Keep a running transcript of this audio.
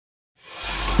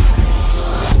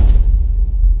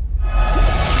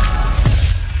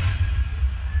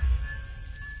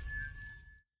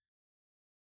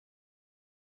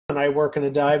work in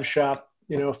a dive shop,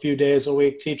 a few days a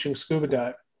week teaching scuba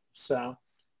dive. So.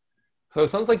 So it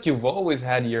sounds like you've always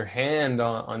had your hand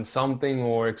on something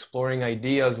or exploring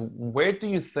ideas. Where do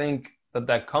you think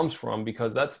that comes from?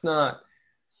 Because that's not,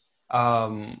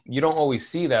 you don't always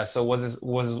see that. So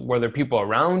were there people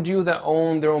around you that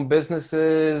owned their own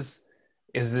businesses?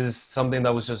 Is this something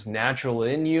that was just natural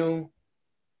in you?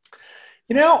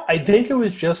 I think it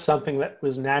was just something that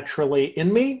was naturally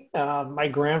in me. My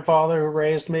grandfather who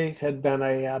raised me had been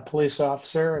a police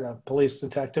officer and a police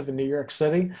detective in New York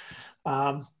City.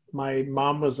 My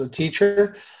mom was a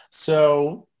teacher,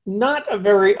 so not a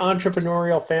very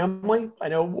entrepreneurial family. I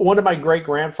know one of my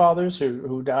great-grandfathers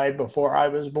who died before I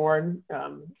was born,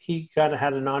 he kind of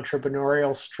had an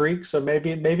entrepreneurial streak, so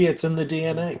maybe it's in the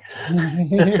DNA.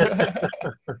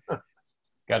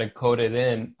 Got to code it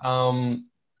in.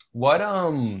 What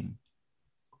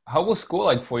how was school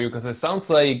like for you? Because it sounds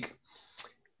like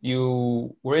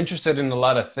you were interested in a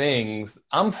lot of things.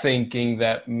 I'm thinking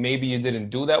that maybe you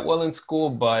didn't do that well in school,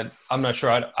 but I'm not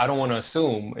sure. I don't want to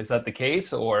assume. Is that the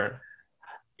case or?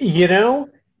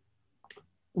 When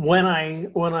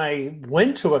I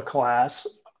went to a class,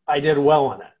 I did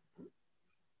well in it,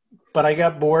 but I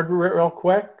got bored real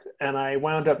quick and I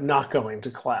wound up not going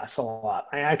to class a lot.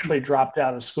 I actually dropped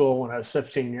out of school when I was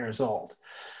 15 years old.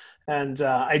 And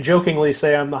I jokingly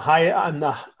say I'm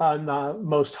the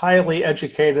most highly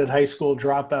educated high school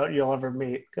dropout you'll ever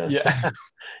meet. Because Yeah.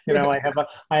 I have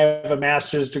a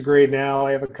master's degree now.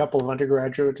 I have a couple of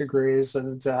undergraduate degrees,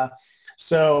 and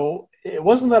so it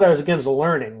wasn't that I was against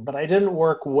learning, but I didn't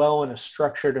work well in a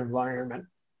structured environment.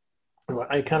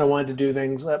 I kind of wanted to do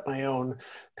things at my own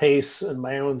pace and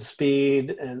my own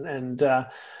speed, and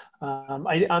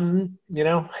I'm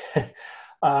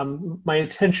my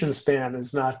attention span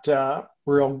is not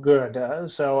real good,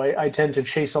 so I tend to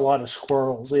chase a lot of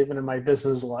squirrels even in my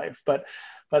business life. But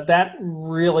that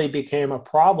really became a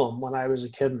problem when I was a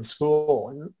kid in school,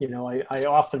 and I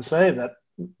often say that,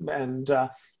 and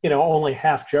only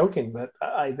half joking, but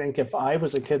I think if I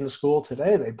was a kid in school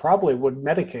today, they probably would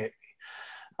medicate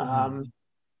me.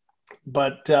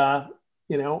 But I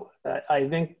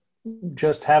think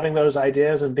just having those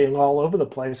ideas and being all over the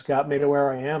place got me to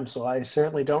where I am. So I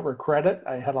certainly don't regret it.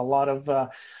 I had a lot of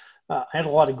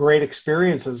great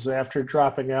experiences after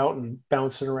dropping out and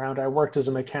bouncing around. I worked as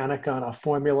a mechanic on a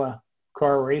Formula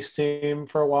car race team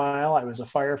for a while. I was a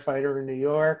firefighter in New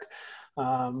York.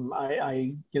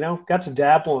 I got to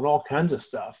dabble in all kinds of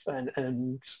stuff,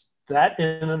 and that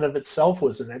in and of itself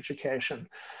was an education.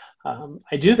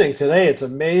 I do think today it's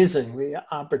amazing the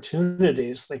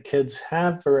opportunities that kids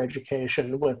have for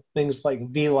education with things like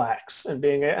VLAX and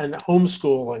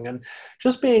homeschooling, and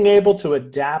just being able to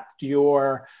adapt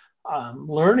your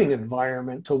learning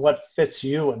environment to what fits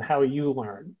you and how you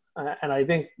learn. And I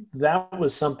think that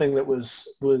was something that was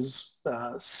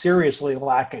seriously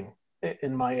lacking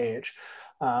in my age.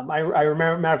 I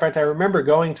remember, matter of fact, I remember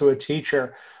going to a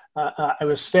teacher. I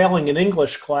was failing an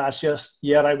English class,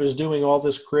 yet I was doing all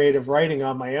this creative writing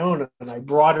on my own, and I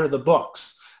brought her the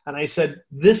books. And I said,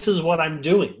 this is what I'm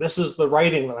doing. This is the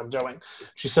writing that I'm doing.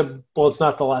 She said, well, it's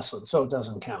not the lesson, so it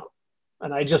doesn't count.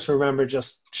 And I just remember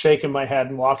just shaking my head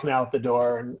and walking out the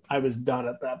door, and I was done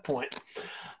at that point.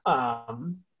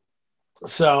 It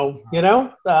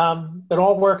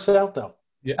all works out, though.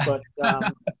 Yeah. But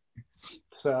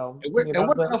so it worked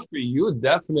out for you,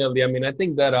 definitely. I mean, I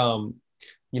think that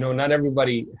not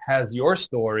everybody has your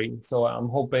story. So I'm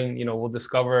hoping, we'll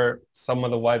discover some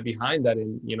of the why behind that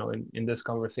in this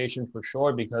conversation for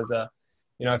sure, because,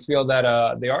 I feel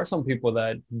that there are some people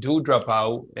that do drop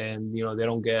out and, they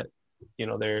don't get,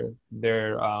 their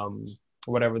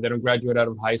whatever, they don't graduate out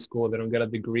of high school, they don't get a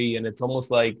degree. And it's almost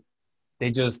like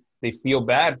they feel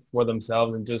bad for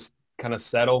themselves and just kind of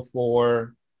settle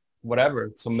for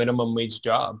whatever, some minimum wage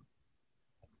job.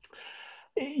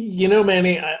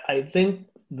 Manny, I think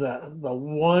the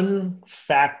one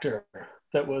factor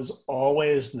that was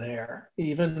always there,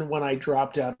 even when I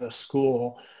dropped out of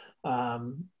school,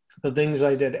 the things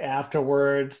I did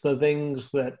afterwards, the things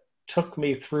that took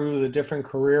me through the different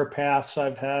career paths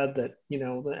I've had, that,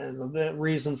 and the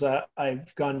reasons that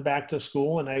I've gone back to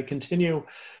school and I continue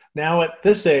now at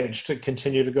this age to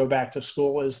continue to go back to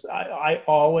school, is I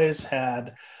always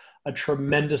had a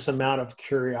tremendous amount of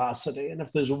curiosity. And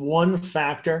if there's one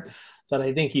factor that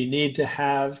I think you need to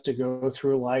have to go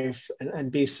through life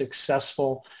and be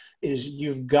successful, is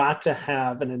you've got to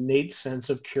have an innate sense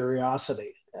of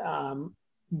curiosity.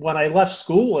 When I left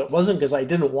school, it wasn't because I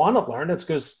didn't want to learn. It's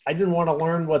because I didn't want to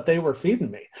learn what they were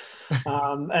feeding me.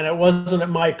 And it wasn't at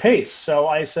my pace. So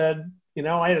I said,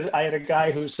 I had a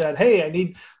guy who said, "Hey, I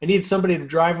need somebody to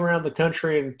drive around the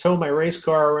country and tow my race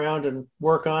car around and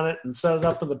work on it and set it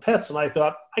up in the pits." And I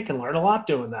thought, I can learn a lot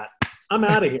doing that. I'm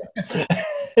out of here.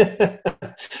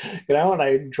 And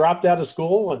I dropped out of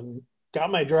school and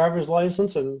got my driver's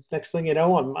license, and next thing you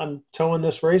know, I'm towing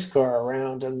this race car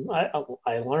around, and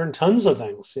I learned tons of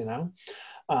things.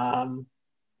 Um,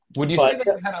 Would you say but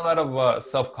that you had a lot of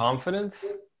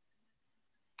self-confidence?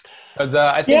 Because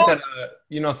I think yeah,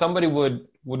 that somebody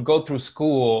would go through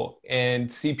school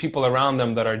and see people around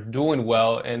them that are doing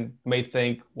well and may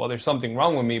think, well, there's something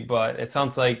wrong with me. But it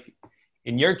sounds like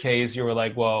in your case, you were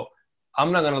like, well,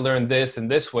 I'm not going to learn this in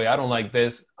this way. I don't like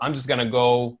this. I'm just going to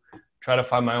go try to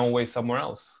find my own way somewhere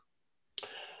else.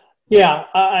 yeah,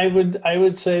 I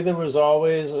would say there was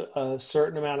always a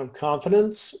certain amount of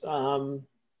confidence, and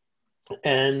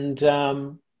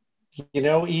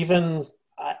even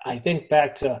I think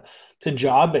back to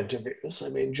job interviews. I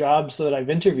mean, jobs that I've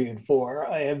interviewed for,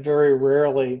 I have very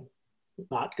rarely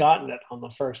not gotten it on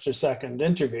the first or second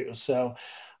interview. So,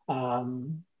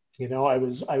 um, I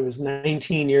was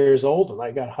 19 years old and I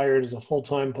got hired as a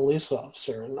full-time police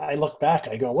officer. And I look back,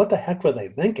 I go, what the heck were they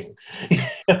thinking?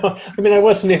 I mean, I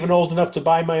wasn't even old enough to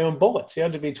buy my own bullets. You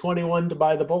had to be 21 to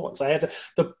buy the bullets. I had to,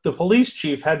 the police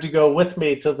chief had to go with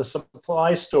me to the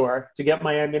supply store to get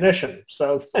my ammunition.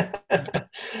 So,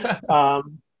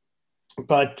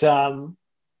 but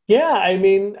yeah, I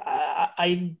mean,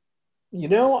 I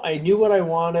knew what I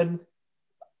wanted.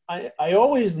 I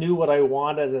always knew what I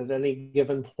wanted at any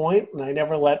given point, and I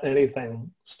never let anything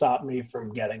stop me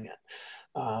from getting it.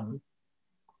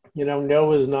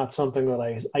 No is not something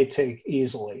that I take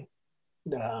easily.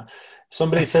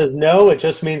 Somebody says no, it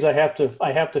just means I have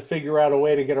to figure out a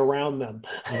way to get around them.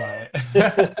 Right.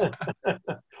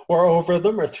 Or over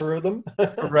them or through them.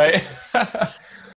 Right.